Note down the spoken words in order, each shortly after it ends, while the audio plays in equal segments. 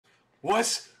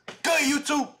What's good,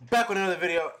 YouTube? Back with another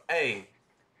video. Hey,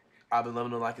 I've been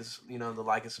loving the like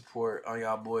and support on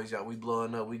y'all boys. Y'all, we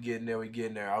blowing up. We getting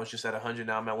there. I was just at 100.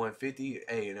 Now I'm at 150.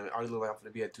 Hey, and I already look like I'm gonna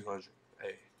be at 200.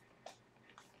 Hey,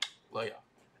 love y'all.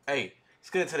 Hey, let's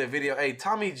get into the video. Hey,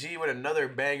 Tommy G with another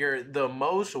banger. The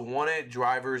most wanted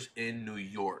drivers in New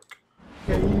York.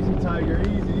 Okay, easy, Tiger.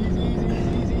 Easy.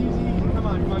 Come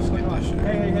on.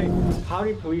 Hey. How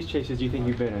many police chases do you think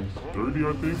you've been in? 30,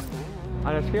 I think.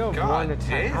 On a scale of 1 to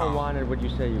 10, how wanted would you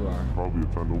say you are? Probably a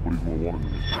 10. Nobody's more wanted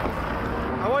than me.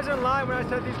 I wasn't lying when I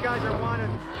said these guys are wanted.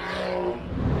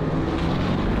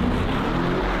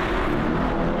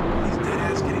 He's dead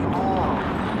ass getting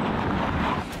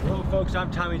off. Hello, folks.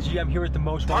 I'm Tommy G. I'm here with the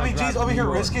most wanted. Tommy G's over here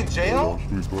risking jail?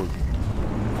 I'm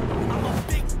a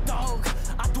big dog.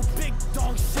 I do big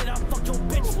dog shit. I fuck your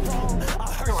bitch wrong.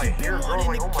 I heard like hair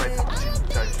growing. Oh my God.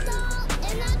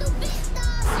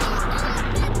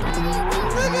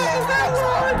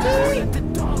 the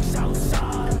dogs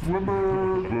outside. Swim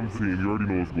team, you already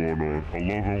know what's going on. I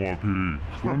love NYPD.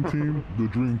 Swim team, the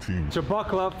dream team. So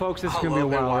buckle up, folks. This is going to be a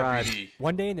wild ride.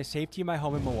 One day in the safety of my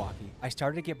home in Milwaukee, I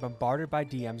started to get bombarded by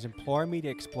DMs imploring me to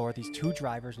explore these two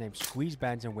drivers named Squeeze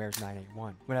Benz and Where's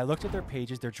 981. When I looked at their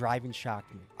pages, their driving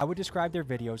shocked me. I would describe their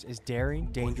videos as daring,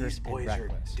 dangerous, and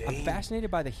reckless. I'm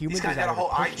fascinated by the human desire to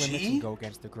push limits and go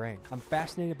against the grain. I'm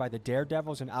fascinated by the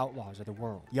daredevils and outlaws of the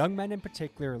world. Young men in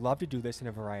particular love to do this in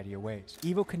a variety of ways.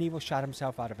 Evel Knievel shot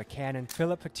himself out of a cannon,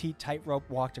 Philip Petit tightrope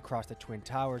walked across the Twin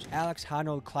Towers, Alex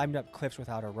Honnold climbed up cliffs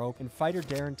without a rope, and fighter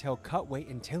Darren Till cut weight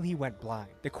until he went blind.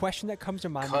 The question that comes to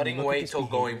mind when you look at this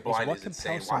behavior is what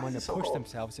compels someone to push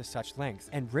themselves to such lengths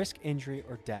and risk injury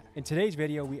or death. In today's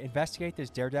video, we investigate this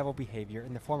daredevil behavior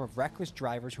in the form of reckless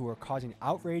drivers who are causing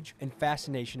outrage and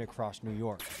fascination across New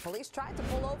York. Police tried to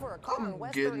pull over a car on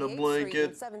West getting 38th Street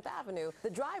and 7th Avenue. The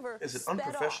driver is it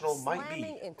unprofessional? sped off, Might be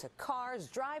slamming into cars,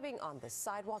 driving on the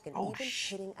sidewalk, and even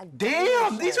hitting a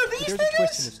damn, these are these There's a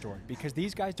twist in the story, because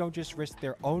these guys don't just risk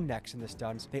their own necks in the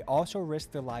stunts, they also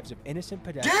risk the lives of innocent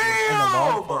pedestrians and the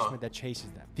law enforcement that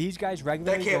chases them. These guys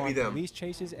regularly go on police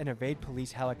chases and evade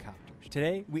police helicopters.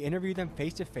 Today, we interview them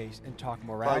face to face and talk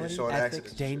morality,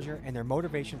 ethics, danger, and their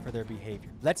motivation for their behavior.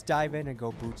 Let's dive in and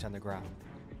go boots on the ground.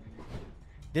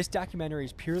 This documentary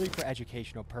is purely for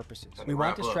educational purposes. We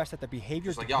want to stress that the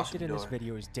behavior depicted in this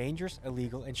video is dangerous,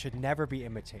 illegal, and should never be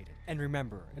imitated. And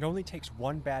remember, it only takes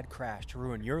one bad crash to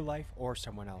ruin your life or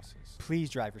someone else's. Please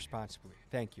drive responsibly.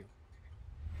 Thank you.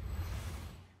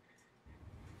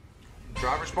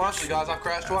 Drive responsibly, guys. I've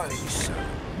crashed twice.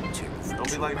 Don't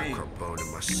be like me.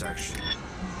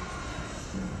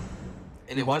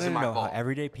 And it wasn't my fault. How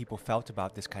everyday people felt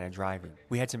about this kind of driving.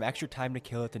 We had some extra time to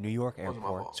kill at the New York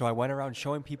airport, so I went around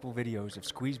showing people videos of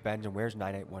Squeeze Benz and Where's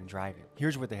 981 driving.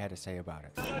 Here's what they had to say about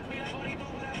it.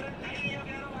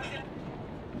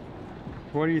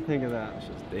 What do you think of that? It's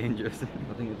just dangerous.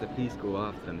 I think if the police go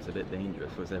after them, it's a bit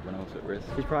dangerous. Was everyone else at risk?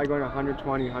 He's probably going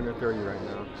 120, 130 right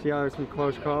now. See how there's some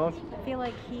close calls? I feel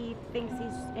like he thinks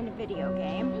he's in a video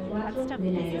game. That stuff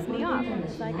pisses me off.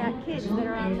 So I got kids that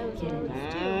are on those games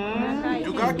too.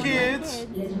 You got kids.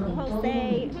 He'll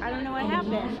say, I don't know what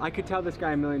happened. I could tell this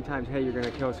guy a million times, hey, you're gonna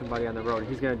kill somebody on the road.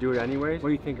 He's gonna do it anyways. What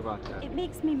do you think about that? It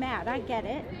makes me mad. I get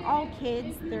it. All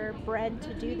kids, they're bred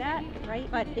to do that,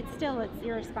 right? But it's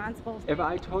irresponsible. If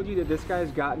I told you that this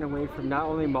guy's gotten away from not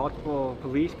only multiple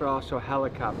police, but also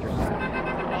helicopters.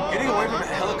 Getting away from a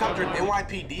helicopter in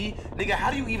NYPD? Nigga, how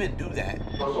do you even do that?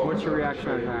 What's your reaction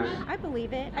on that? I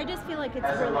believe it. I just feel like it's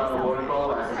really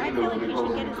selfish. I feel like he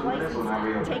should get his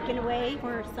license taken away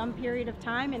for some period of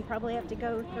time and probably have to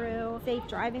go through safe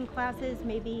driving classes,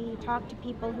 maybe talk to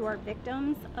people who are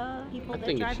victims of people that drive like that. I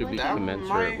think it should be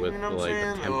commensurate with like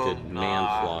attempted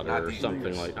manslaughter or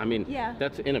something like. I mean,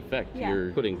 that's in effect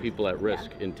you're putting people at risk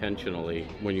intentionally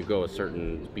when you go a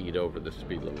certain speed over the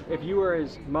speed limit. If you were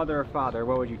his mother or father,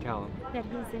 what would you tell him? That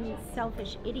he's a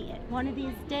selfish idiot. One of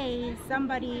these days,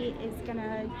 somebody is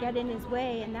gonna get in his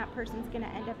way and that person's gonna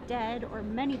end up dead, or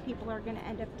many people are gonna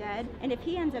end up dead. And if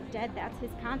he ends up dead, that's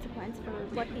his consequence for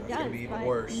what he does.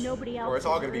 But nobody else it's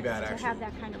all gonna be bad, to have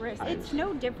that kind of risk. It's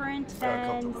no different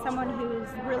than someone who's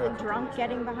really drunk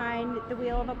getting behind the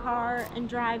wheel of a car and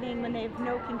driving when they have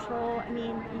no control. I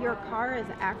mean, your car is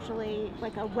actually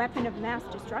like a weapon of mass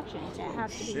destruction to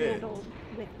have to be handled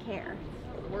with care.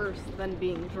 Worse than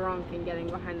being drunk and getting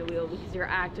behind the wheel, because you're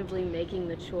actively making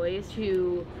the choice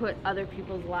to put other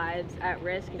people's lives at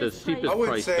risk. The steepest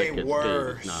price that gets paid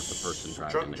is not the person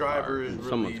driving the car. And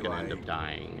someone's going to end up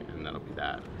dying, and that'll be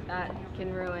that. That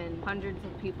can ruin hundreds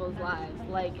of people's lives.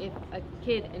 Like if a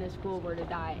kid in a school were to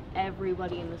die,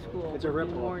 everybody in the school would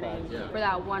be mourning for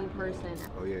that one person.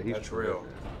 Oh yeah, that's real.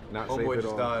 not Oh safe boy at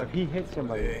just all. died. If he hits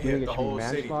somebody, Yeah, do you think the it should be whole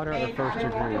city. manslaughter or first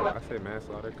degree? I say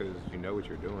manslaughter because you know what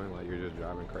you're doing. Like, you're just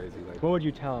driving crazy. Like, what would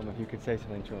you tell him if you could say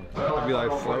something to him? I'd be like,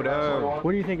 slow down.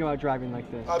 What do you think about driving like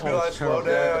this? I'd be like, slow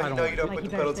down. You know, you don't put the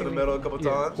pedal to the metal a couple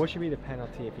times. What should be the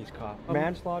penalty if he's caught?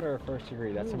 Manslaughter or first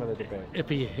degree? That's some other debate. If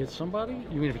he hits somebody,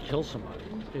 you mean if he kills somebody?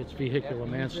 It's vehicular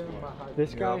manslaughter.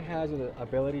 This guy has the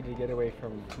ability to get away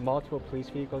from multiple police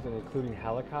vehicles and including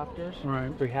helicopters.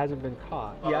 Right. So he hasn't been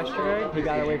caught. Yesterday, he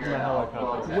got away from a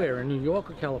helicopter. Where, in New York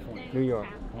or California? New York.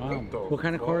 Wow. What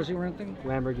kind of car is he renting?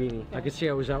 Lamborghini. I could see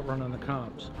I was out running the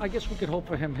comps. I guess we could hope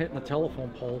for him hitting a telephone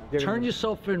pole. Turn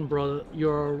yourself in, brother.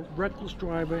 You're a reckless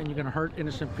driver and you're going to hurt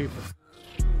innocent people.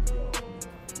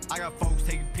 I got folks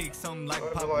taking pics, something like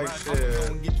pop like rap. shit.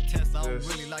 Don't get the test, I don't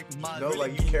really like the mod. No, Really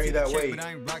like you get carry to the that check, weight. but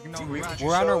I ain't rocking on You rock. reap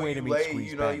We're on our what way you to meet lay,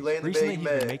 Squeeze you know, you lay in Benz. the Recently, bed, he's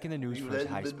been man. making the news You for his lay-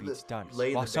 high-speed stunts. lay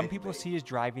in While the some bed, people baby. see his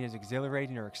driving as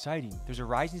exhilarating or exciting, there's a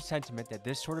rising sentiment that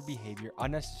this sort of behavior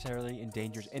unnecessarily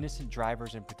endangers innocent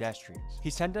drivers and pedestrians. He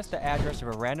sent us the address of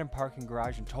a random parking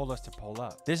garage and told us to pull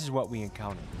up. This is what we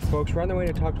encountered. Folks, we're on the way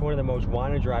to talk to one of the most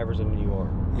wanted drivers in New York.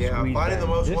 Yeah, Squeeze finding the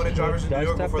Benz. most wanted drivers in New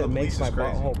York This before the stuff that makes police my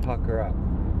is crazy. butthole pucker up.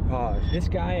 Pause. This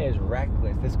guy is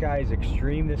reckless. This guy is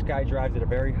extreme. This guy drives at a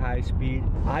very high speed.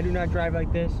 I do not drive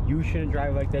like this. You shouldn't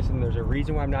drive like this. And there's a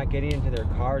reason why I'm not getting into their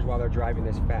cars while they're driving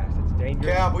this fast. It's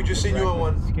dangerous. Cap, we just It's seen you in reckless,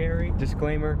 one. it's scary.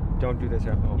 Disclaimer, don't do this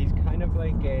at home. He's kind of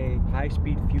like a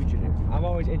high-speed fugitive. I'm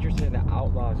always interested in the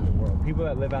outlaws of the world. People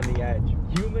that live on the edge.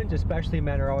 Humans, especially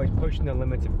men, are always pushing the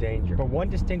limits of danger. But one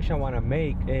distinction I want to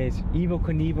make is Evel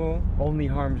Knievel only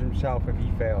harms himself if he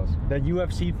fails. The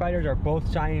UFC fighters are both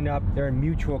signing up. They're in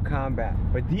mutual combat.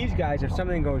 But these guys, if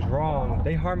something goes wrong,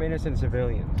 they harm innocent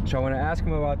civilians. So I want to ask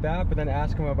him about that, but then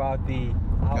ask him about the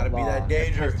Gotta be that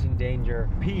danger. in danger,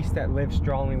 peace that lives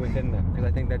strongly within them, because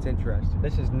I think that's interesting.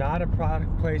 This is not a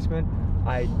product placement.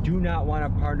 I do not want a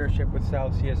partnership with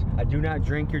Celsius. I do not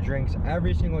drink your drinks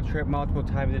every single trip, multiple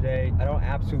times a day. I don't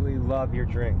absolutely love your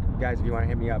drink. Guys, if you want to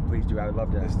hit me up, please do. I would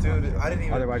love to. This dude, I didn't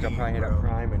even Otherwise, I'll pee, probably hit bro. up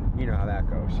Prime, and you know how that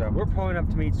goes. So we're pulling up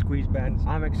to meet Squeeze Benz.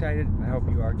 I'm excited. I hope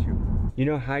you are too. You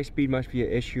know, high speed must be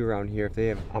an issue around here if they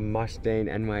have a Mustang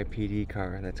NYPD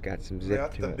car that's got some zip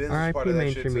that's to the it. business part RIP of that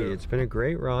Mainstream shit, Media. too. It's been a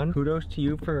great run. Kudos to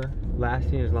you for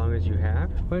lasting as long as you have.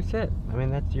 But that's it. I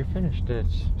mean, that's you're finished.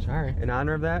 It's sorry. In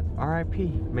honor of that, RIP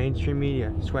Mainstream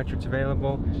Media. Sweatshirts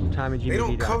available. TommyGMD.com. They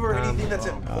don't cover anything that's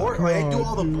important. Like, they do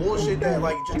all the bullshit that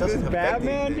like just doesn't affect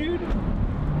Batman, anything.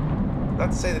 dude.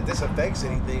 Not to say that this affects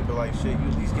anything, but like shit, you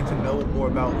at least get to know more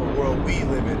about the world we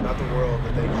live in, not the world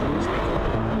that they speak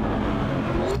of.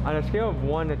 On a scale of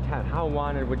 1 to 10, how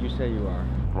wanted would you say you are?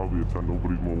 Probably a 10.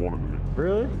 Nobody's more wanted than me.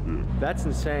 Really? Yeah. That's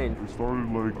insane. It started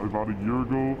like about a year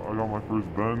ago. I got my first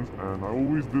Benz, and I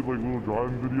always did like little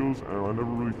driving videos, and I never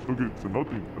really took it to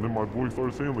nothing. And then my boy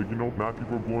started saying like, you know, mad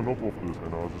people are blowing up off this,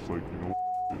 and I was just like, you know,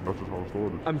 that's just how it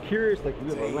started. I'm curious, like you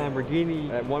have a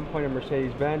Lamborghini, at one point a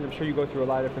Mercedes-Benz. I'm sure you go through a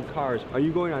lot of different cars. Are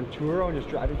you going on tour and just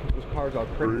driving people's cars all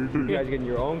crazy? Crazy. You guys getting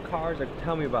your own cars? Like,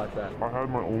 tell me about that. I had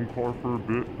my own car for a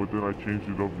bit, but then I changed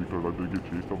it up because I did get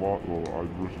chased a lot. So I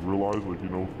just realized, like, you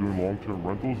know, doing long-term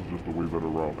rentals is just a way better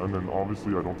route. And then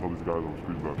obviously I don't tell these guys I'm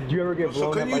street bad. Did you ever get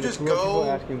blown So couldn't up by you the just tour people go,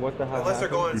 asking what the hell unless they're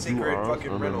going They do secret ask,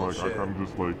 fucking and then, rental like, shit? I kind of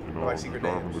just like, you know, Like just secret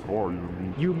drive in names. the car, you know what I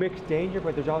mean? You mix danger,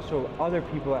 but there's also other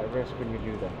people at risk when you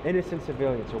do that. Innocent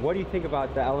civilians. So what do you think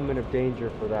about the element of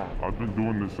danger for that? I've been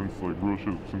doing this since like real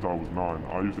shit since I was 9.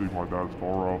 I used to take my dad's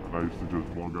car out and I used to just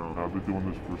lug out. I've been doing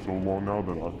this for so long now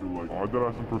that I feel like I did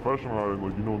have some professional at it.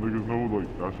 Like, you know, niggas know like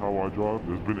that's how I drive.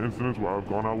 There's been incidents where I've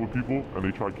gone out with people and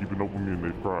they try keeping up with me and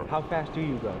they've crashed. How fast do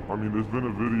you go? I mean, there's been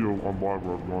a video on live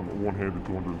where I've gone one-handed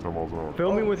 210 miles an hour.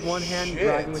 Filming Oh, with one hand, shit.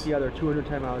 driving with the other,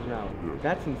 210 miles an hour. Yeah.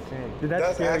 That's insane. Did that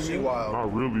That's scare actually you? wild.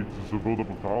 Not really, just to build up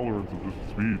a tolerance of just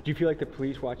speed. Do you feel like the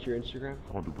police watch your Instagram?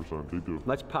 100%, they do.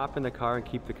 Let's pop in the car and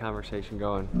keep the conversation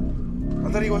going.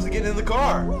 I thought he wasn't getting in the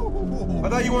car. I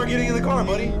thought you weren't getting in the car,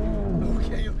 buddy.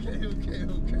 Okay.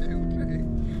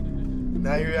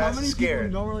 Now your ass is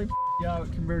scared. normally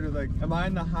out compared to like, am I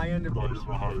in the high end of Not just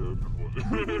the high end,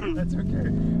 but That's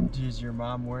okay. Does your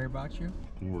mom worry about you?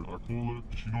 I call her,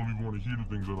 she don't even want to hear the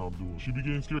things that I'm doing. She be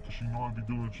getting scared because she know I be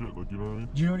doing shit, like, you know what I mean?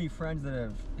 Do you know any friends that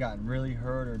have gotten really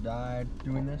hurt or died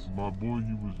doing this? My boy,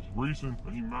 he was racing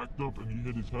and he macked up and he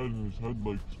hit his head and his head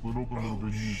like split open a little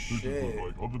bit. He was stitches, but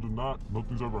like other than that,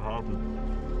 nothing's ever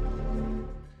happened.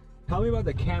 Tell me about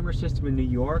the camera system in New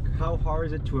York. How hard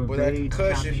is it to With that evade,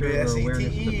 cushion, capture, or awareness of the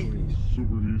SCTE. police?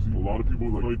 super easy. A lot of people,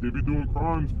 like they be doing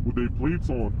crimes with their plates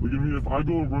on. Look at me, if I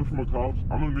go and run from a cop,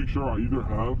 I'm gonna make sure I either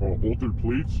have altered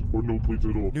plates or no plates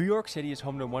at all. New York City is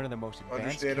home to one of the most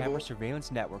advanced camera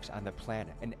surveillance networks on the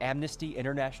planet. An Amnesty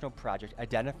International project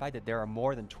identified that there are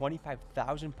more than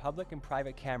 25,000 public and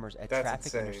private cameras at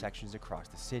traffic intersections across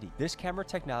the city. This camera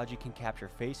technology can capture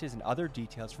faces and other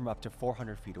details from up to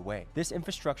 400 feet away. This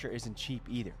infrastructure isn't cheap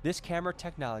either. This camera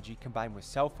technology, combined with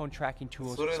cell phone tracking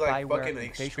tools, spyware,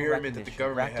 and facial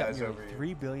recognition, racked up nearly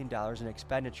 $3 billion in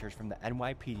expenditures from the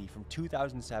NYPD from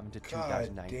 2007 to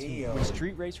 2019. When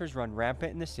street racers run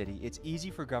rampant in the city, it's easy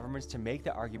for governments to make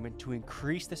the argument to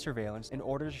increase the surveillance in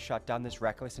order to shut down this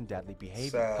reckless and deadly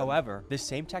behavior. However, this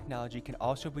same technology can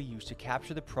also be used to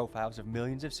capture the profiles of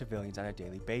millions of civilians on a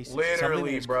daily basis. Something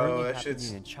that is currently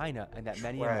happening in China and that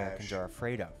many Americans are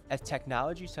afraid of. As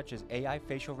technology such as AI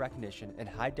facial recognition and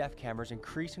high-def cameras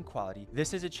increase in quality,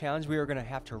 this is a challenge we are going to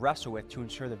have to wrestle with to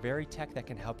ensure the very tech that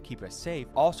can help keep us safe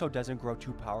also doesn't grow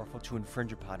too powerful to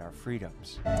infringe upon our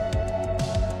freedoms.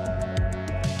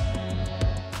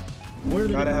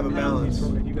 Gotta have a balance.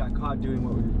 If you got caught doing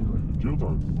what we were doing. Jail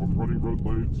time. I'm running red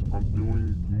lights. I'm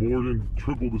doing more than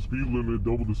triple the speed limit,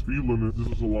 double the speed limit. This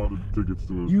is a lot of tickets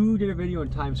to it. You did a video in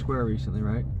Times Square recently,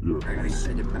 right? Yeah. I gotta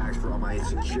send it back for all my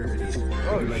insecurities.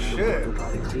 Oh shit. You'll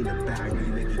probably clean it back when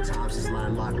you make your Thompson's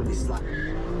line lock when they slide.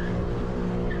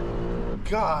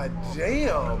 God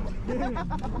damn.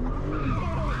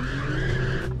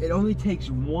 It only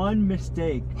takes one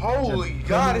mistake. Holy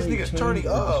God, this nigga's turning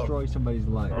up. Destroy somebody's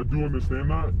life. I do understand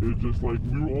that. It's just like,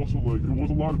 we were also like, it was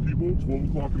a lot of people.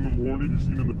 12 o'clock in the morning, you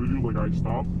seen in the video, like I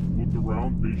stopped, looked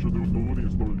around, made sure there was nobody,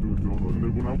 and started doing donuts. And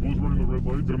then when I was running the red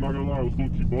lights, I'm not gonna lie, I was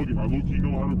low-key bugging. I low-key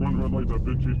know how to run red lights. I've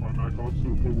been chased by mad cops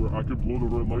to the point where I could blow the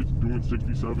red lights doing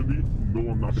 60, 70. No,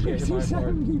 I'm not gonna 60,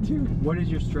 70, dude. What is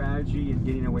your strategy in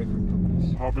getting away from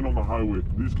police? Hopping on the highway.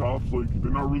 These cops, like, they're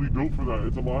not really built for that.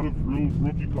 It's a lot of real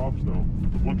rookie cops now.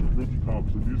 A bunch of rookie cops,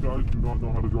 and these guys do not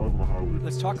know how to drive on the highway.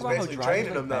 Let's talk about how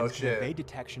drivers like Ben can evade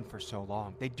detection for so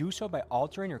long. They do so by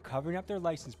altering or covering up their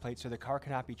license plate so the car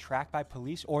cannot be tracked by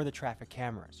police or the traffic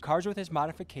cameras. Cars with this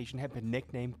modification have been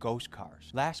nicknamed ghost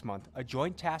cars. Last month, a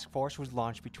joint task force was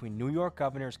launched between New York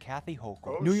Governors Kathy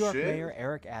Hochul, New York Mayor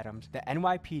Eric Adams, the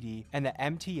NYPD, and the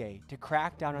MTA to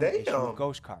crack down on the issue of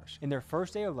ghost cars. In their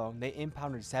first day alone, they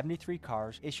impounded 73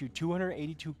 cars, issued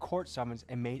 282 court summons,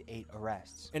 and made 8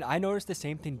 arrests. And I noticed the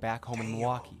same thing back home in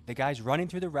Milwaukee. The guys running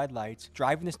through the red lights,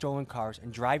 driving the stolen cars,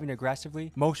 and driving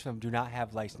aggressively, most of them do not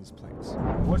have license plates.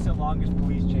 What's the longest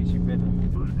police chase you've been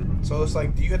in? So it's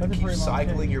like, do you have to keep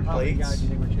cycling your plates? How many guys do you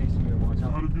think were chasing you at one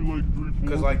time?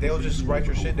 Because like they'll just write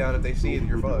your shit down if they see it,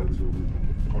 you're fucked.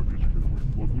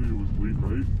 Luckily it was late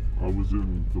night. I was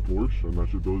in the Porsche, and that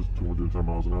shit does 210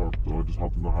 miles an hour. So I just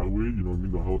hopped on the highway, you know what I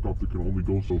mean? The helicopter can only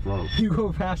go so fast. You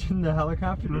go faster than the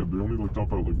helicopter? Yeah, they only like top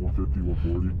out like 150,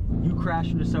 140. You crash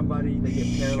into somebody, they get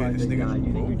paralyzed, they die. You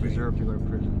think you deserve to go to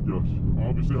prison? Yes.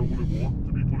 Obviously, I wouldn't want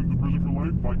to be put into prison for life.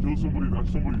 If I kill somebody,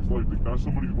 that's somebody's life. Like, that's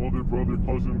somebody's mother, brother,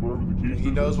 cousin, whatever the case is. He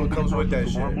knows what comes with that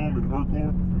shit. My mom in her car,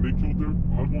 and they killed her.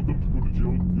 I want them to go to jail.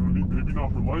 You know what I mean? Maybe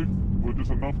not for life, but just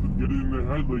enough to get it in their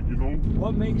head, like, you know?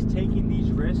 What makes taking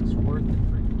these risks worth it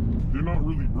for you? They're not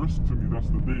really risks to me, that's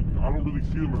the thing. I don't really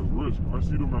see them as risk. I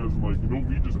see them as, like, you know,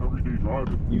 me just everyday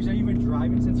driving. You said you've been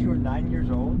driving since you were 9 years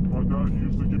old? My dad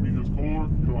used to give me his car.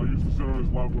 You know, I used to sit on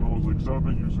his lap when I was like 7.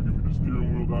 He used to give me the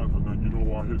steering wheel, that, and then, you know,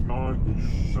 I hit 9. He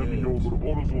used to send me, yo, go to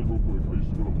AutoZone real quick. I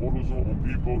used to go to AutoZone, Home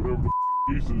Depot, whatever the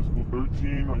cases. At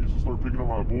 13, I used to start picking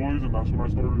up my boys, and that's when I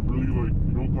started really, like,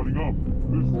 you know, cutting up.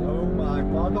 Oh my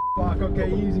motherfucker.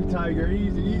 Okay, easy, Tiger.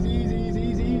 Easy, easy, easy, easy,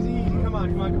 easy, easy, easy. Come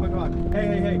on, come on, come on, come on. Hey,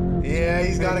 hey, hey. Yeah,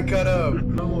 he's gotta cut up.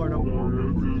 No more, no more.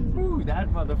 Ooh, that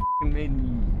motherfucking made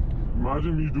me...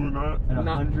 Imagine me doing that. At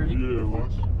 100? Yeah,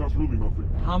 that's really nothing.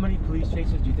 How many police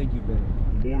chases do you think you've been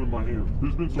in? More than my hand.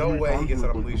 There's been so no many way times he gets where,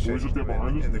 out of police boys chase just get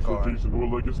behind us in the car. Chasing. Or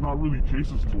like, it's not really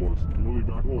chases to us. You know, they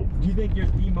back off. Do you think you're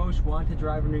the most wanted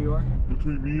driver in New York?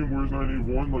 Between me and Where's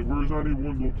 981, like Where's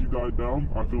 981 low-key died down,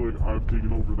 I feel like I've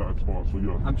taken over that spot, so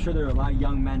yeah. I'm sure there are a lot of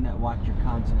young men that watch your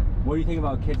content. What do you think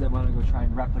about kids that want to go try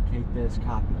and replicate this,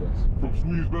 copy this? From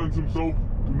Squeeze Benz himself,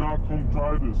 do not come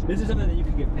try this. This is something that you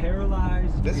can get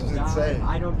paralyzed. This is insane.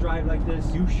 I don't drive like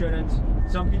this. You shouldn't.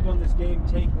 Some people in this game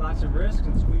take lots of risks,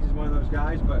 and Squeeze is one of those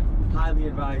guys, but highly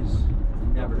advise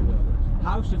never to do this.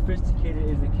 How sophisticated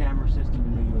is the camera system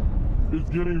in New York? It's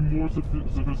getting more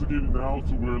sophisticated now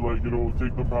to where, like, you know, it'll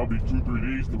take them probably 2-3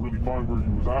 days to really find where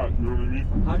you was at, you know what I mean?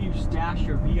 How do you stash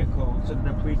your vehicle so that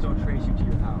the police don't trace you to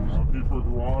your house? I pay for a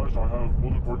garage. I have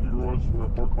public parking garage where I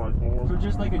park my car. So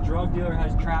just like a drug dealer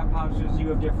has trap houses,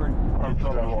 you have different... I have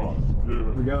trap houses.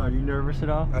 We go. Are you nervous at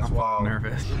all? That's wild.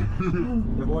 Nervous.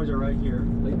 The boys are right here.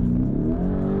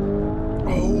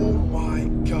 Oh my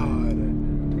god.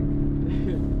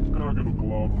 I get a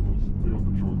glove on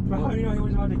this. Bro, how do you know he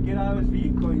was about to get out of his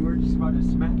vehicle and you were just about to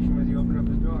smash him as he opened up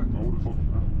his door? I would have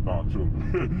fucking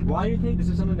chill. Why do you think this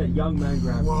is something that young men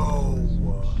grab? Whoa.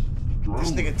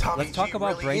 This nigga Tommy Let's talk G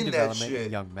about really brain in that development shit.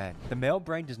 in young men. The male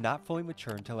brain does not fully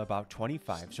mature until about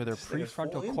 25, so their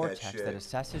prefrontal cortex that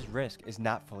assesses risk is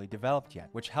not fully developed yet,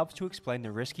 which helps to explain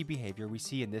the risky behavior we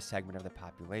see in this segment of the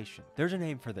population. There's a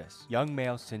name for this, young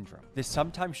male syndrome. This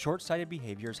sometimes short-sighted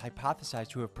behavior is hypothesized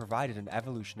to have provided an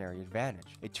evolutionary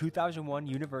advantage. A 2001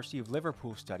 University of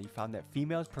Liverpool study found that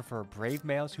females prefer brave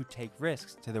males who take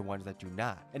risks to the ones that do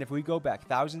not. And if we go back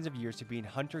thousands of years to being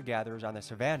hunter-gatherers on the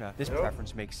savannah, this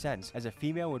preference makes sense, as a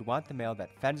female would want the male that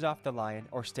fends off the lion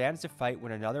or stands to fight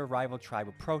when another rival tribe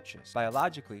approaches.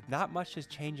 Biologically, not much has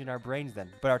changed in our brains then,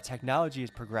 but our technology has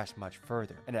progressed much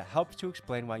further, and it helps to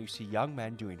explain why you see young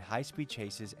men doing high-speed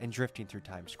chases and drifting through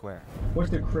Times Square.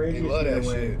 What's the craziest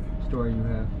getaway story you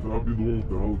have? So I'll be the one with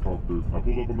the helicopter. I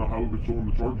pulled up on the highway showing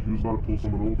the charge. He was about to pull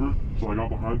someone over. So I got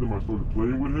behind him, I started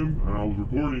playing with him, and I was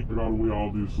recording. I got away,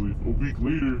 obviously. A week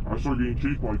later, I started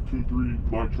getting chased by 2-3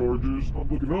 black Chargers. I'm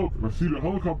looking up, and I see the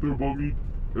helicopter above me.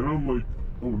 And I'm like,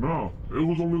 oh no. It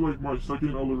was only like my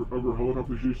second ever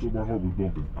helicopter chase, so my heart was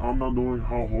bumping. I'm not knowing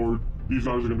how hard these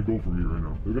guys are gonna go for me right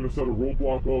now. They're gonna set a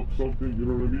roadblock up, something, you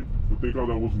know what I mean? But thank God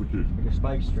that wasn't the case. Like a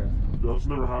spike strip. That's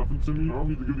never happened to me. I don't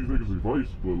need to give these niggas advice,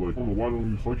 but like, I don't know why they don't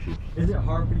use spike strips. Is it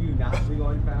hard for you not to be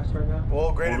going fast right now?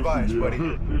 Well, great advice, buddy.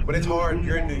 But it's hard.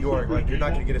 You're in New York. Like, you're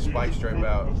not gonna get a spike strip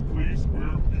out. This place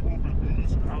where people can do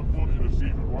this and have fun in a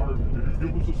safe environment. If you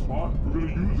give us a spot, we're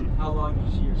gonna use it. How long do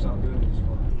you see yourself doing this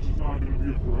for? It's not gonna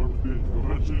be a forever thing.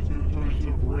 Eventually it's gonna turn into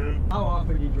a brand. How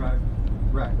often do you drive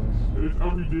reckless? It's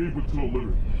every day, but to a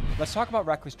limit. Let's talk about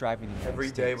reckless driving in the United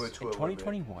Every day, States. but to a In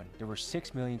 2021, there were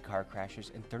 6 million car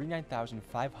crashes and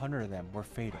 39,500 of them were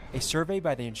fatal. A survey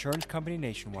by the insurance company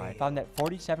Nationwide found that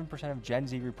 47% of Gen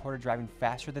Z reported driving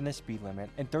faster than the speed limit,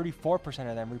 and 34%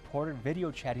 of them reported video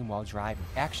chatting while driving.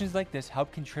 Actions like this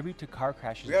help contribute to car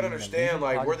crashes. You gotta understand,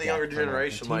 like, we're the younger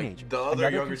generation. Like, the other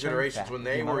younger generations, when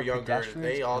they were younger,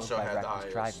 they also had the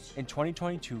highest. In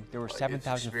 2022, there were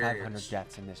 7,500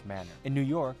 deaths in this manner. In New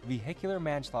York, vehicular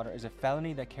manslaughter is a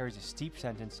felony that carries a steep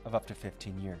sentence of up to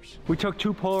 15 years. We took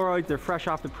 2 Polaroids, they're fresh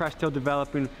off the press, still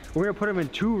developing. We're gonna put them in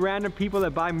 2 random people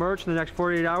that buy merch in the next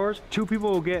 48 hours. 2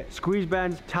 people will get Squeeze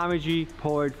Benz, Tommy G,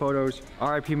 Polaroid photos.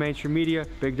 RIP Mainstream Media,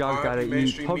 Big Dog gotta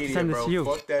eat. Hope to send this to you.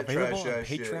 Fuck that Available trash on ass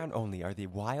Patreon shit. only are the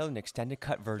wild and extended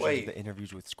cut versions of the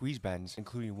interviews with Squeeze Benz,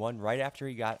 including one right after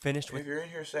he got finished with If you're in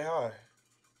here, say hi.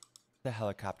 the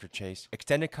helicopter chase,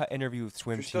 extended cut interview with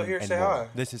Swim If you're still Team, here, and say more. hi.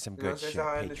 This is some good Say shit.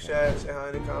 hi in the Patreon. chat, say hi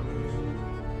in the comments.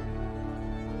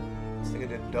 This nigga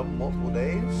did double multiple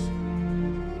days.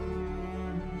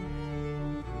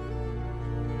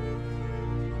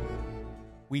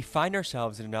 We find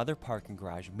ourselves in another parking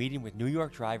garage meeting with New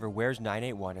York driver Wears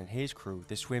 981 and his crew,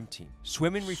 the Swim Team.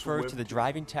 Swimming refers to the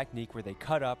driving technique where they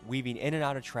cut up, weaving in and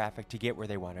out of traffic to get where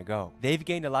they want to go. They've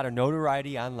gained a lot of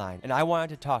notoriety online, and I wanted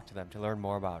to talk to them to learn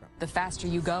more about them. The faster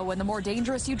you go and the more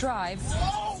dangerous you drive,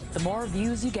 the more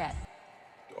views you get.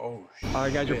 Oh,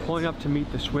 Alright guys, we're pulling up to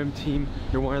meet the Swim Team.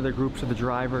 They're one of the groups of the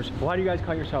drivers. Why do you guys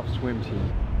call yourself Swim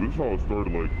Team? This is how it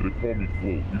started. Like, they call me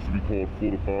Float. Used to be called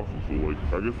Float Apostle. So like,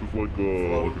 I guess it's like a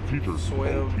teacher.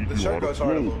 Swim. The shirt goes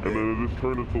hard a little bit. And then it just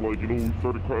turned into like, you know, we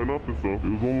started cutting up and stuff. It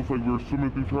was almost like we were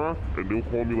swimming through traffic, and they'll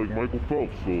call me like Michael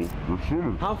Phelps. So we're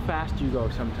swimming. How fast do you go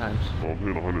sometimes? I'm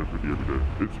hitting 150 every day.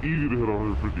 It's easy to hit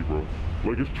 150, bro.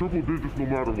 Like, it's triple digits no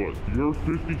matter what. Your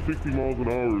 50, 60 miles an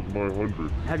hour is my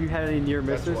 100. Have you had any near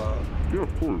misses? Yeah,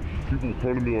 of course. People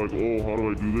come to me like, oh, how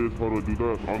do I do this? How do I do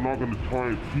that? I'm not going to try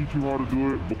and teach you how to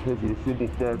do it because of the simple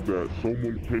fact that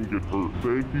someone can get hurt.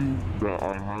 Thank you that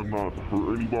I have not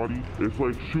hurt anybody. It's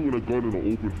like shooting a gun in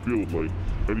an open field. Like,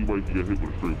 anybody can get hit with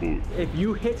a straight bullet. If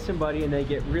you hit somebody and they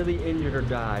get really injured or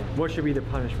die, what should be the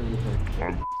punishment, you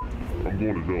think? I'm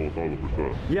going to jail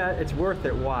 1,000%. Yeah, it's worth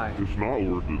it. Why? It's not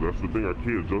worth it. That's the thing. I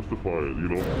can't justify it, you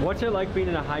know? What's it like being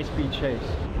in a high-speed chase?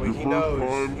 Your first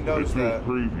time, it feels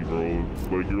crazy, bro.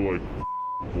 Like, you're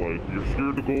like, you're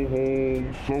scared to go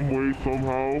home some way,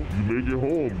 somehow. You make it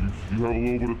home. You have a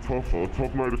little bit of a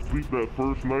tough night of sleep that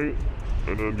first night.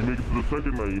 And then you make it to the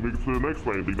second night, you make it to the next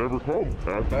night, they never come.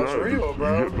 After That's that, real,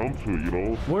 bro. You get numb to it, you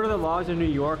know? What are the laws in New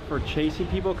York for chasing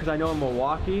people? Because I know in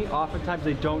Milwaukee, oftentimes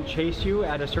they don't chase you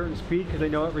at a certain speed because they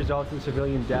know it results in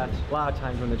civilian deaths. A lot of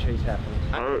times when the chase happens.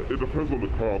 It depends on the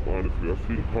cop, honestly. I've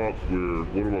seen cops where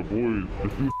one of my boys,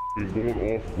 this dude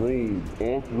going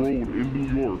off-road in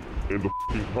New York, and the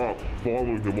cops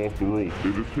following him off the road.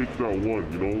 It just takes that one,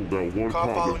 you know, that one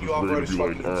cop following you off road that's is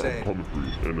ready to be fucking like, insane. I'm coming for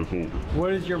you, and it's over. What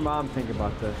does your mom think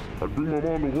about this? I bring my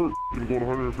mom to work and going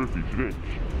 150.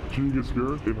 She didn't get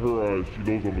scared. In her eyes, she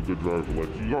knows I'm a good driver. Like,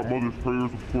 she got mother's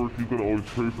prayers, of course. She's gonna always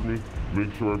pray for me,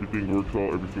 make sure everything works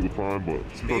out every single time. But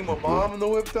being my mom in the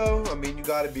whip, though, I mean, you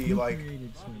gotta be like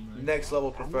next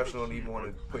level professional and even want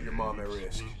to put your mom at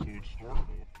risk.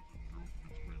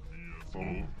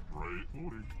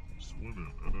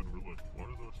 Swimming, and then we're like, why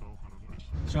does that sound kind of nice?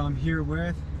 So I'm here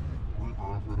with, where's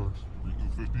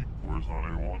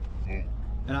 981?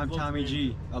 and I'm Tommy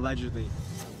G, allegedly.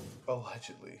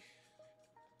 Allegedly.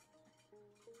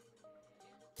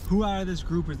 Who out of this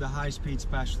group is the high-speed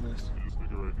specialist? This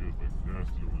nigga right here is like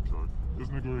nasty on the track. This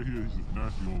nigga right here, he's just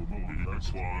nasty on the motor. He can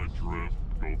slide, drift,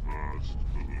 go fast.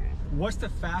 What's the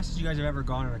fastest you guys have ever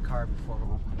gone in a car before?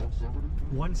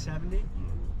 170?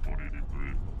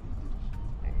 183.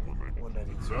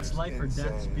 192. It's life or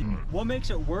death speed. What makes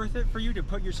it worth it for you to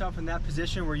put yourself in that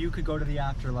position where you could go to the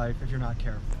afterlife if you're not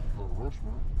careful?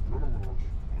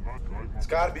 It's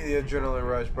gotta be the adrenaline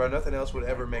rush, bro. Nothing else would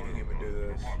ever make a human do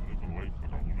this.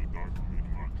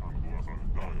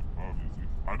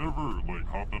 I never like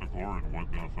hopped in a car and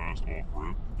went that fast off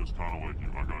rip. It's kind of like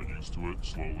I got used to it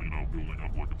slowly, you know, building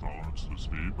up like a tolerance to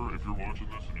speed. If you're watching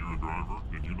this and you're a driver,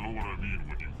 then you know what I mean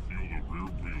when you feel the rear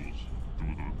wheels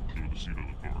through the seat of the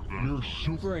car. You're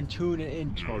super in tune and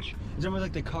in touch. It's almost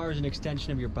like the car is an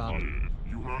extension of your body.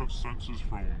 You have senses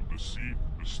from the seat,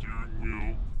 the steering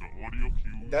wheel, the audio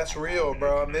cues. That's real,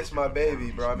 bro. I miss my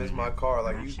baby, bro. I miss my car.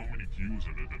 Like you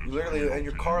literally, and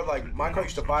your car, like my car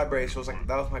used to vibrate, so it was like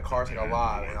that was my car's like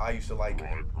alive, and I used to like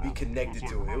be connected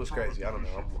to it. It was crazy. I don't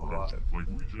know. I'm alive. Like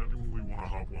we genuinely want to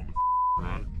hop on the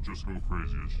track, just go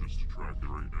crazy. It's just a track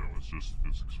right now. It's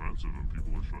expensive, and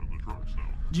people are shutting the tracks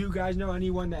down. Do you guys know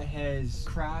anyone that has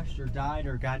crashed or died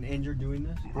or gotten injured doing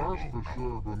this? Crashed for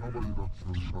sure, but nobody that's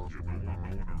really crashed.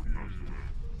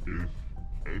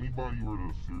 If anybody were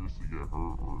to seriously get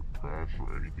hurt or crash or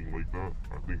anything like that,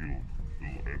 I think it'll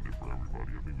end it for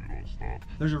everybody. I think we'd all stop.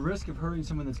 There's a risk of hurting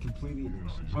someone that's completely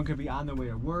innocent. Someone could be on their way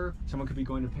to work. Someone could be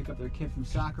going to pick up their kid from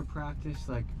soccer practice.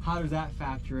 Like, how does that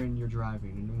factor in your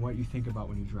driving and what you think about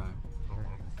when you drive?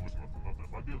 If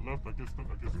I get left, I get stuck,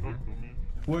 man.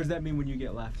 What does that mean when you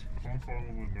get left? If I'm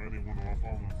following 91 or I'm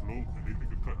following float and they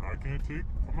think a cut I can't take,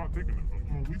 I'm not taking it.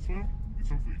 We swim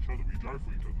for each other. We drive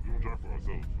for each other. We don't drive for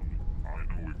ourselves. I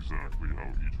know exactly how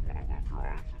each one of them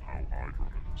drives and how I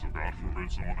drive. So God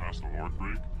forbid someone has to hard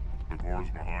brake, the cars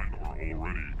behind are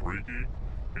already braking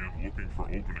and looking for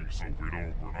openings so we're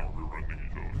not rear-ending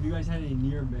each other. Have you guys had any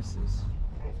near misses?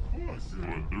 Of course.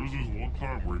 But there was this one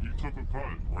time where he took a cut.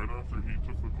 Right after he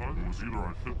took the cut, it was either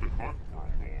I fit the cut or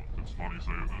I'm gone. It's funny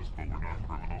saying this, but we're not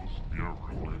criminals. We have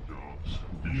real-life jobs.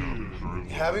 We have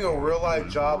insurance. Having a real-life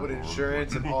job with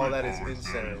insurance and all that is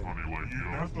insane.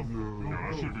 That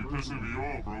should be pissing me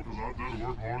off, bro, because I did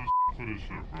work hard as for this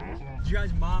shit, bro. Do you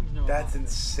guys' moms know? That's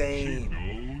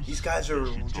insane. These guys are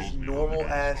just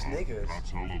normal-ass niggas. I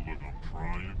tell her, look, I'm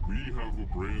trying. We have a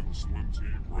brand swim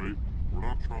team, right? We're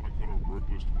not trying to cut our work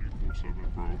list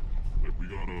 24/7, bro. Like, we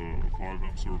got a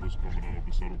 5M service coming up,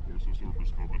 a Settle Courses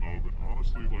service coming up, and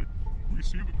honestly, like, we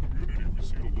see the community, we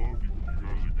see the love you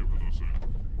guys are giving us, and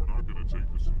we're not gonna take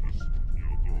this and just, you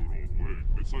know, throw it all away.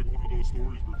 It's like one of those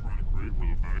stories we're trying to create where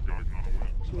the bad guy kind of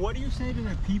wins. What do you say to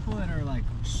the people that are like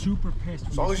super pissed?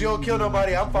 As long as you don't kill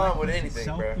nobody, I'm fine with anything,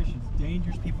 bro. Selfish, it's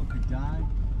dangerous, people could die.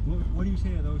 What do you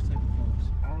say to those type of folks?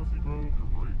 Honestly, bro, you're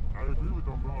right. I agree with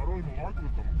them, bro. I don't even argue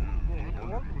with them. I don't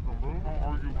argue with them, bro. I don't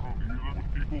argue with them either. When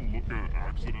people look at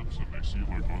accidents and they see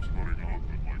like us cutting up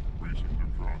and like racing through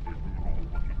traffic, doing a whole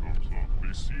bunch of dumb stuff,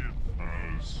 they see it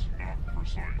as not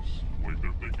precise. Like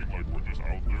they're thinking like we're just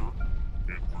out there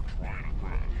and we're trying to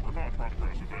crash. We're not trying to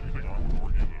crash. If anything, I would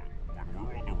argue that when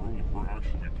we're on the road, we're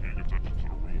actually paying attention to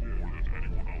the road more than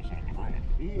anyone else on the road.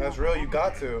 That's real. You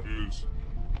got to. Is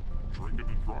drinking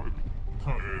and driving.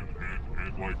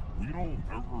 And like, we don't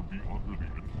ever be under the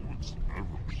influence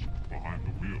ever behind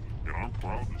the wheel. And I'm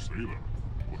proud to say that.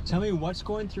 Tell me what's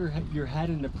going through your head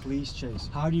in the police chase.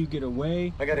 How do you get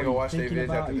away? I gotta go watch the vids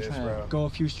after Are you this, trying bro. to go a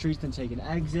few streets and take an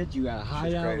exit? You got a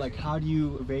hideout? Like, how do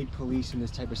you evade police in this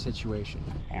type of situation?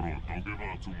 Hold on, don't give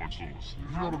out too much sauce. You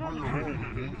gotta bring it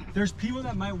home. There's people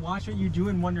that might watch what you do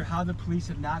and wonder how the police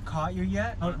have not caught you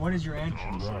yet. What is your answer?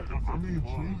 I mean,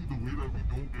 truly, the way that we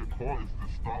don't get caught is to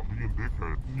stop being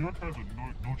dickheads. New York has a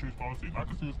no chase policy. I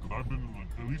can say this because I've been,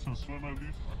 at least in swim at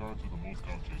least, I got into the most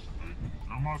out chases, right?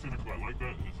 And I'm not saying it because I like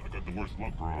that. I got the worst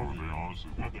luck, bro. I'll be honest.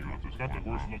 I got the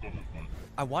worst luck on this one.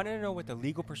 I wanted to know what the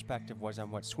legal perspective was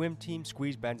on what Swim Team,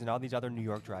 Squeeze Benz, and all these other New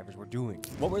York drivers were doing.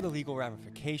 What were the legal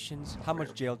ramifications? How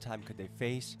much jail time could they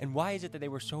face? And why is it that they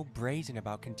were so brazen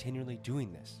about continually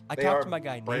doing this? I talked to my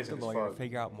guy Nate the lawyer to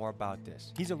figure out more about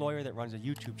this. He's a lawyer that runs a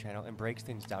YouTube channel and breaks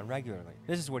things down regularly.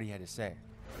 This is what he had to say.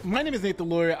 My name is Nate the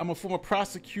lawyer. I'm a former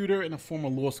prosecutor and a former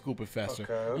law school professor.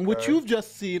 And what you've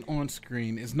just seen on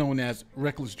screen is known as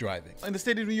reckless driving. In the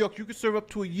state of New York, you could serve up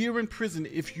to a year in prison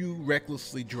if you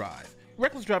recklessly drive.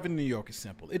 Reckless driving in New York is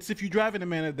simple. It's if you drive in a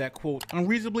manner that, quote,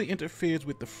 unreasonably interferes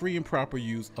with the free and proper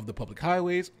use of the public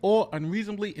highways or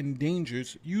unreasonably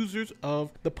endangers users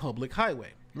of the public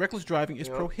highway. Reckless driving is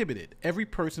prohibited. Every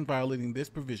person violating this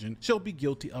provision shall be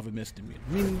guilty of a misdemeanor,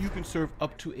 meaning you can serve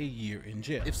up to a year in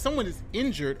jail. If someone is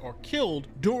injured or killed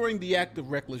during the act of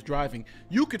reckless driving,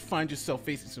 you could find yourself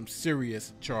facing some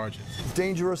serious charges.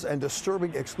 Dangerous and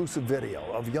disturbing exclusive video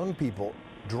of young people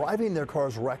driving their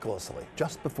cars recklessly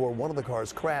just before one of the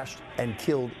cars crashed and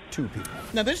killed 2 people.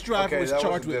 Now, this driver was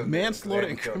charged with manslaughter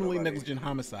and criminally negligent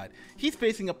homicide. He's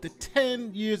facing up to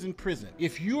 10 years in prison.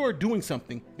 If you are doing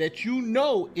something that you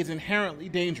know is inherently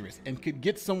dangerous and could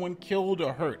get someone killed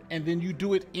or hurt, and then you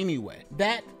do it anyway,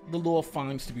 that the law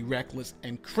finds to be reckless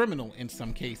and criminal in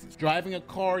some cases. Driving a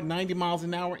car 90 miles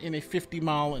an hour in a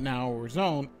 50-mile-an-hour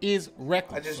zone is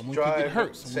reckless. Someone could get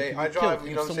hurt. Someone could get killed.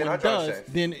 If someone does,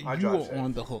 then you are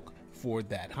on the hook for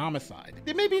that homicide.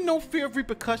 There may be no fear of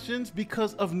repercussions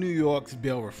because of New York's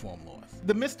bail reform laws.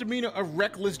 The misdemeanor of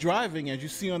reckless driving, as you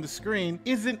see on the screen,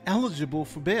 isn't eligible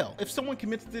for bail. If someone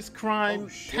commits this crime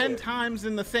 10 times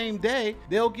in the same day,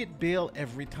 they'll get bail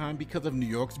every time because of New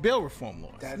York's bail reform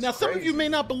laws. Now, some of you may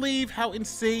not believe how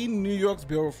insane New York's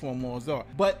bail reform laws are,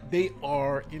 but they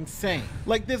are insane.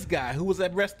 Like this guy who was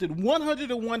arrested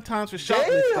 101 times for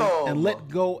shoplifting and let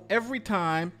go every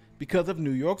time because of New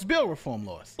York's bail reform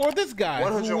laws. Or this guy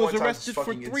who was arrested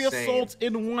for 3 assaults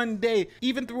in one day,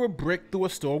 even threw a brick through a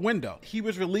store window. He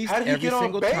was released every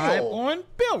single time on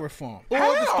bail reform. Or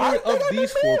the story of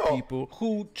these 4 people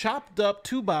who chopped up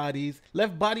 2 bodies,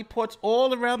 left body parts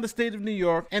all around the state of New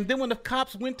York, and then when the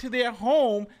cops went to their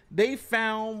home, they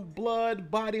found blood,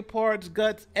 body parts,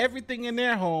 guts, everything in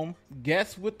their home.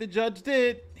 Guess what the judge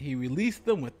did? He released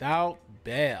them without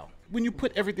bail. When you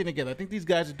put everything together, I think these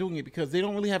guys are doing it because they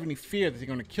don't really have any fear that they're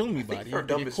going to kill anybody. If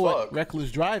they get caught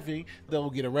reckless driving, they'll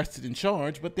get arrested and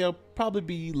charged, but they'll probably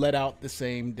be let out the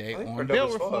same day on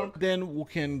bail reform. Then we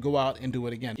can go out and do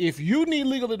it again. If you need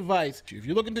legal advice, if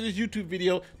you're looking to this YouTube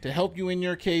video to help you in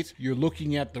your case, you're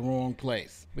looking at the wrong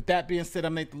place. With that being said,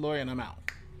 I'm Nate the lawyer and I'm out.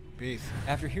 Peace.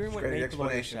 After hearing what Nate the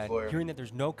lawyer said, hearing that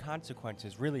there's no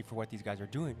consequences really for what these guys are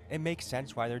doing, it makes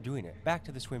sense why they're doing it. Back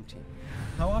to the swim team.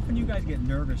 How often do you guys get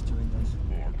nervous doing this?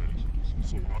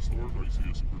 So when I started, I used to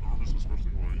get super nervous, especially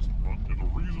when I used to run. And the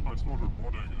reason I started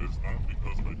running is not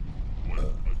because I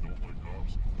don't like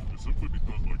cops. It's simply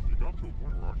because it got to a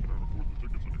point where I couldn't afford the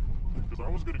tickets anymore. Because I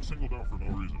was getting singled out for no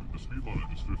reason. The speed limit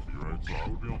is 50, right? So I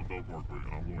would be on the Bell Parkway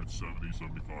and I'm going 70,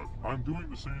 75. I'm doing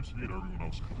the same speed everyone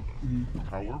else is doing.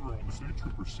 However, when the state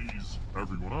trooper sees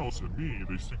everyone else and me,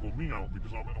 they single me out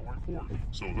because I'm in a white Ford.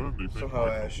 So then they think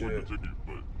I can afford the ticket.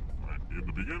 But in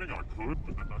the beginning I could,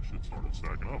 but then that shit started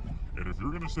stacking up. And if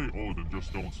you're gonna say, oh, then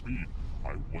just don't speed,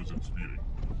 I wasn't speeding.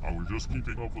 I was just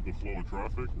keeping up with the flow of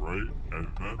traffic, right? And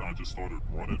then I just started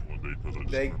running one day because I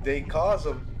just they cause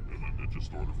them. It just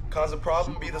started cause a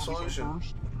problem, be the solution.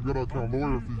 First, you gotta tell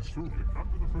lawyer fees too.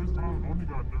 After the first time, I only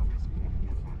got nervous.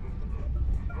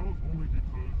 That was only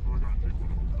because I got kicked out of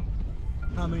the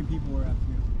hotel. How many people were after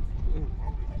you?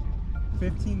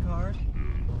 15 cars?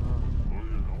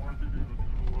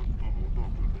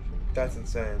 That's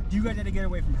insane. Do you guys had to get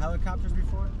away from helicopters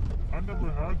before? I never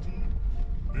had to.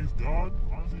 Thanks God.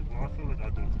 Honestly, but I feel like I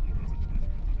don't do that situation.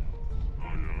 Oh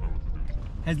yeah, I know what to do.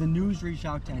 Has the news reached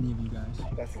out to any of you guys?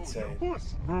 That's insane. Of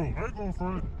course. Bro, I ain't gonna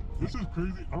front. This is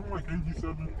crazy. I'm like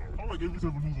 87. I'm like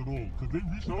 87 News at all. Because they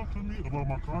reached out to me about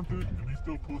my content and they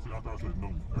still posted after I said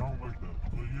no. I don't like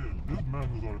that. But yeah, this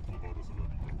man was article about us.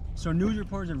 So news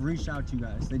reporters have reached out to you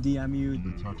guys. They DM you,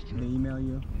 they email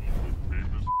you.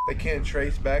 They can't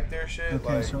trace back their shit.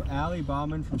 Okay, so Ali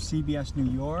Bauman from CBS New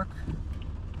York.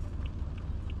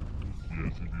 Yeah,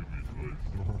 she did me twice.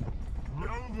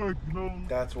 I was like, no.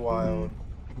 That's wild.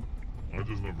 I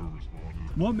just never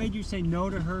responded. What made you say no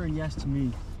to her and yes to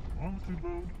me? Honestly,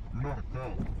 bro, you're not a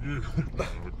cop. Yeah, you're not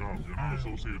a cop. You're not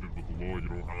associated with the law. You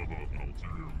don't have an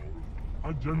ulterior motive.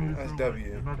 I genuinely That's feel W.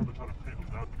 like you're not gonna try to paint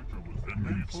a bad picture with it. And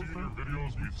we've seen your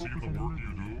videos, we've seen the work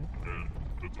you do, and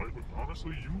the type of,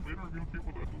 honestly, you've interviewed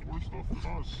people that do worse stuff than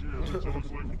us. Yeah. So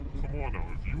it's like, come on now,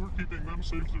 if you were keeping them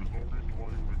safe, there's no reason why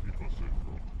you wouldn't keep us safe,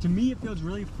 bro. To me, it feels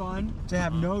really fun to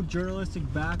have no journalistic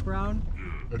background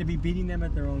to be beating them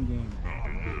at their own game.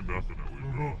 Yeah,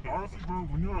 definitely. Honestly, bro,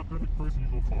 when you're an authentic person,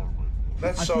 you go far in life.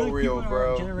 That's I so feel like real, people in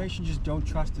bro. our generation just don't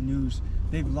trust the news.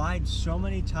 They've lied so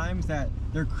many times that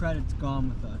their credit's gone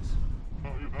with us. No,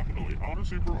 yeah, definitely.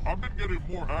 Honestly, bro, I've been getting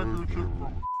more accurate shit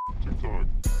from TikTok.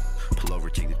 Pull over,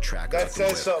 take the track. That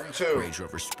says something too. Range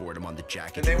Rover Sport, I'm on the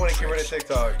jacket. And they want to get rid of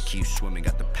TikTok. Keep swimming,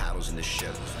 got the paddles in the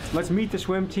ship. Let's meet the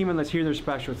swim team and let's hear their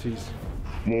specialties.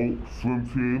 Float, swim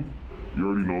team. You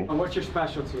already know. And what's your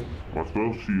specialty? My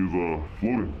specialty is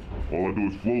floating. All I do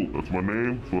is float. That's my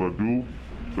name. That's what I do.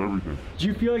 It's everything. Do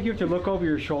you feel like you have to look over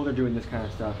your shoulder doing this kind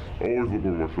of stuff? I always look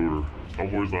over my shoulder.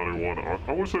 I'm always 981.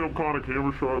 I would say I'm kind of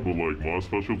camera shy, but like my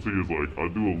specialty is like I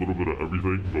do a little bit of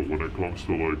everything. But when it comes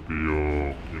to like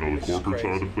the the corporate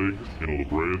side of things, the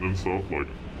brand and stuff, like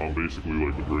I'm basically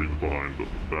like the brains behind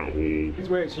that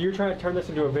whole. Wait, so you're trying to turn this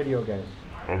into a video game?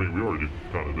 I mean, we already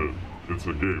kind of did. It's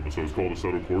a game, so it's called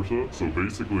Assetto Corsa. So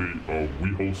basically,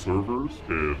 we host servers,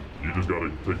 and you just gotta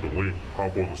take the link,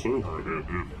 hop on the server, and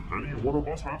if any one of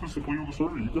us happens to play on the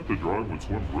server, you get to drive with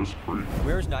swim risk-free.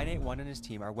 Whereas 981 and his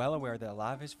team are well aware that a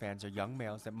lot of his fans are young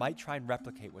males that might try and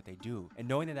replicate what they do, and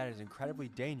knowing that that is incredibly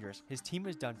dangerous, his team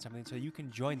has done something so you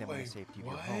can join them in the safety of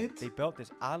your home. They built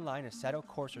this online Assetto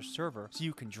Corsa server so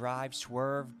you can drive,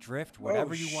 swerve, drift,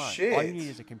 whatever you want. All you need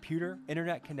is a computer,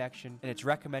 internet connection, and it's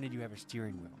recommended you have a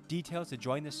steering wheel. Details to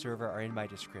join the server are in my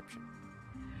description.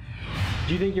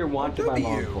 Do you think you're wanted by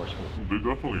law enforcement? They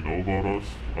definitely know about us.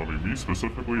 I mean, me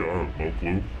specifically, I have no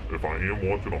clue. If I am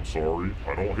wanted, I'm sorry.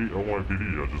 I don't hate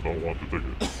NYPD, I just don't want the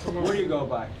ticket. Where do you go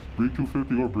by? Brick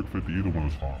 250 or Brick 50, either one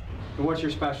is fine. And what's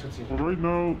your specialty? Well, right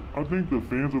now, I think the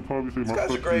fans would probably say my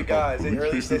guys are great guys. Or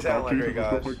at least they sound like great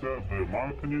guys. Stuff like that, but in my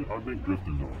opinion, I think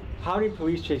drifters are. How many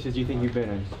police chases do you think you've been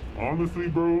in? Honestly,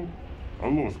 bro, I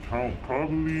lost count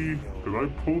probably because I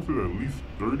posted at least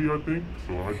 30, I think.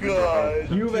 So I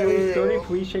think you have at least 30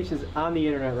 police chases on the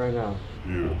internet right now.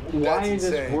 Yeah. Why is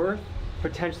this worth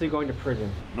potentially going to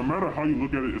prison? No matter how you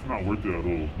look at it, it's not worth it at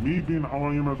all. Me being how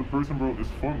I am as a person, bro, it's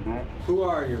fun, bro. Who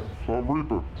are you? So I'm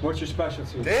Reaper. What's your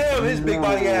specialty? Damn, his big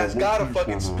body ass gotta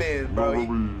fucking spin,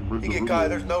 bro. He get caught,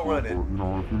 there's no running.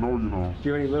 If you know, you know. Do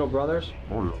you have any little brothers?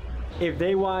 Oh, yeah. If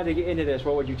they wanted to get into this,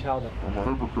 what would you tell them? I'm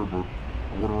a hypocrite, bro.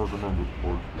 I wouldn't recommend this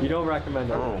sport. You don't recommend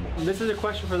it? No. This is a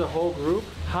question for the whole group.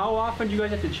 How often do you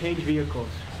guys have to change vehicles?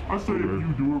 I say if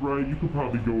you do it right, you could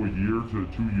probably go a year to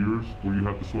 2 years where you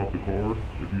have to swap the car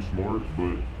if you're smart.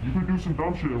 But you could do some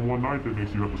dumb shit in one night that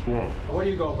makes you have to swap. What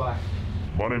do you go by?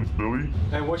 My name's Billy.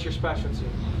 And what's your specialty?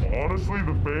 Honestly,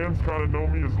 the fans kind of know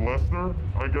me as Lester,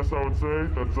 I guess I would say.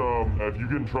 That's, if you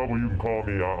get in trouble, you can call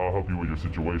me. I'll help you with your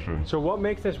situation. So what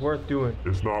makes this worth doing?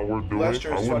 It's not worth doing.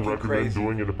 Lester is I wouldn't fucking recommend crazy.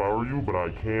 doing it if I were you, but I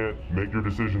can't make your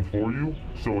decision for you.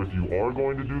 So if you are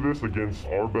going to do this against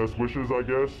our best wishes, I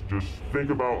guess, just think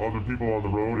about other people on the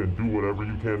road and do whatever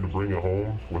you can to bring it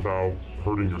home without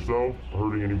hurting yourself,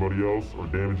 hurting anybody else, or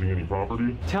damaging any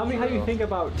property. Tell me how you think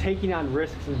about taking on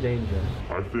risks and danger.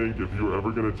 I think if you're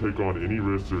ever going to take on any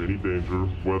risks or any danger,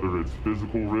 whether it's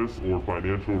physical risks or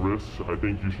financial risks, I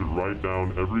think you should write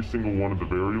down every single one of the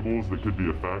variables that could be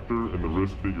a factor in the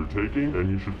risk that you're taking,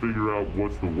 and you should figure out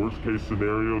what's the worst case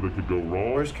scenario that could go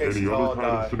wrong, any other kind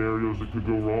of scenarios that could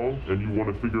go wrong, and you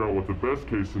want to figure out what the best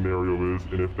case scenario is,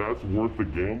 and if that's worth the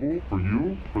gamble for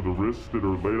you, for the risks that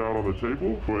are laid out on the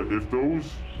table. But if those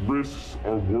risks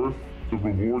are worth the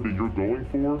reward that you're going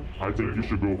for, I think you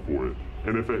should go for it.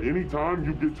 And if at any time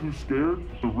you get too scared,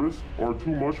 the risks are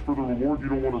too much for the reward, you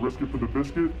don't want to risk it for the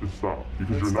biscuit, then stop.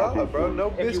 Because you're not going for it.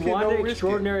 No biscuit, if you want an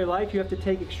extraordinary life, you have to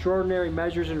take extraordinary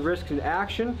measures and risks and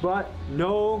action, but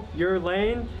know your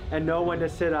lane and know when to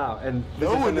sit out. And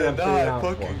know when to die,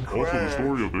 fucking Also, the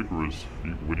story of Icarus,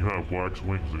 when you have wax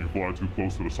wings and you fly too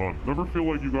close to the sun, never feel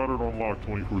like you got it on lock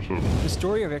 24/7. The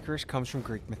story of Icarus comes from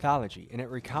Greek mythology, and it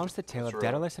recounts the tale of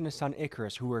Daedalus and his son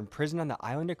Icarus, who were imprisoned on the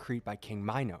island of Crete by King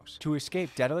Minos. To escape,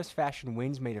 Daedalus fashioned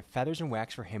wings made of feathers and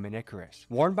wax for him and Icarus.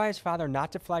 Warned by his father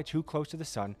not to fly too close to the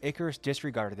sun, Icarus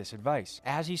disregarded this advice.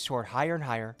 As he soared higher and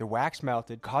higher, the wax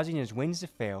melted, causing his wings to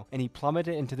fail, and he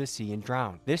plummeted into the sea and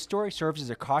drowned. This story serves as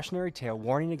a cautionary tale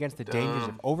warning against the dangers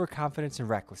of overconfidence and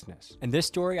recklessness. And this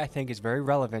story, I think, is very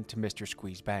relevant to Mr.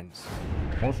 Squeeze Benz.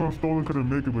 My son Stolen couldn't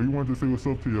make it, but he wanted to say what's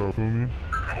up to y'all, feel me?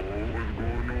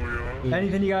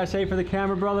 Anything you gotta say for the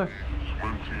camera, brother?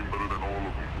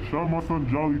 Shout out my son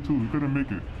Jolly too, he couldn't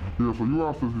make it. Yeah, so you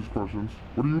asked us these questions.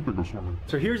 What do you think of swimming?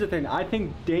 So here's the thing. I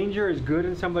think danger is good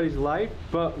in somebody's life,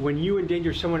 but when you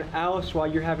endanger someone else while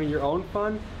you're having your own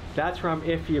fun, that's where I'm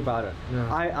iffy about it.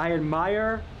 Yeah. I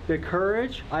admire the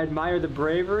courage, I admire the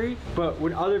bravery, but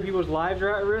when other people's lives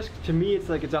are at risk, to me it's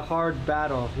like it's a hard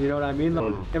battle, you know what I mean?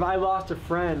 Like, if I lost a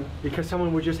friend because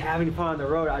someone was just having fun on the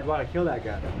road, I'd want to kill that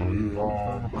guy.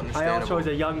 I also, as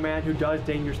a young man who does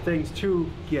dangerous things too,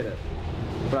 get it.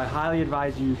 But I highly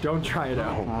advise you, don't try it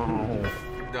out.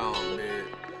 No, man.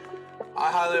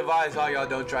 I highly advise all y'all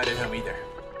don't try to him either.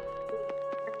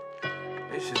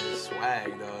 This shit is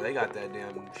swag, though. They got that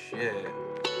damn shit.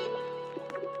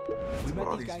 We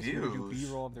met these guys here to do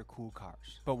B-roll of their cool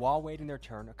cars. But while waiting their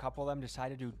turn, a couple of them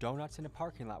decided to do donuts in a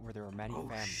parking lot where there were many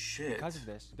families. Shit. Because of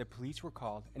this, the police were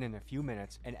called, and in a few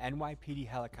minutes, an NYPD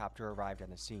helicopter arrived on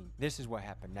the scene. This is what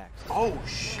happened next. Oh,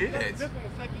 shit.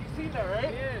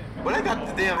 But I got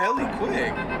the damn heli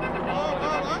quick.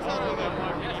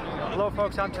 Hello,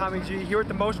 folks. I'm Tommy G. Here with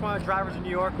the most wanted drivers in New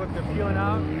York. Look, they're peeling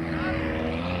out.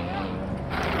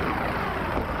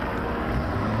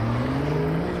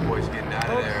 These boys getting out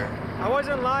of there. I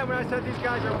wasn't lying when I said these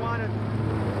guys are wanted.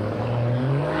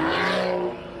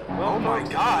 Well, oh my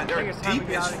God, they're deep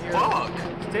as fuck.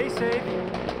 Stay safe.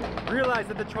 Realize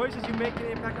that the choices you make can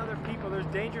impact other people. There's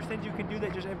dangerous things you can do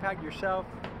that just impact yourself.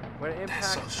 When it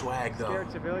impacts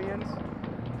scared civilians,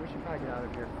 we should probably get out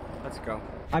of here. Let's go.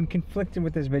 I'm conflicted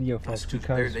with this video, folks,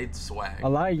 because a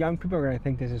lot of young people are gonna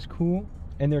think this is cool.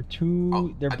 And they're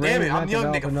they're brave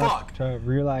enough to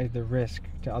realize the risk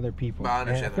to other people. And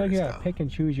I feel like you gotta pick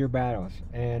and choose your battles.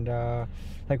 And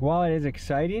like, while it is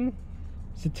exciting,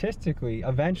 statistically,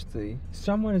 eventually,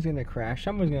 someone is gonna crash,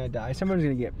 someone's gonna die, someone's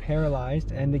gonna get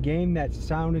paralyzed, and the game that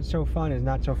sounded so fun is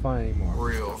not so fun anymore.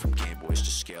 Real.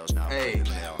 Hey,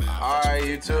 all right,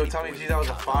 YouTube. Tommy G, that was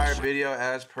a fire video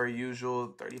as per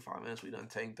usual. 35 minutes, we done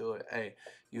tanked through it. Hey,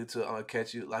 YouTube, I'm gonna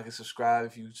catch you. Like and subscribe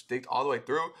if you stick all the way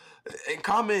through, and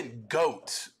comment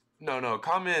GOAT. No,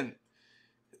 comment.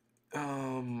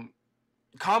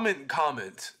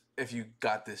 Comment if you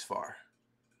got this far.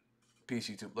 Peace,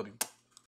 YouTube. Love you.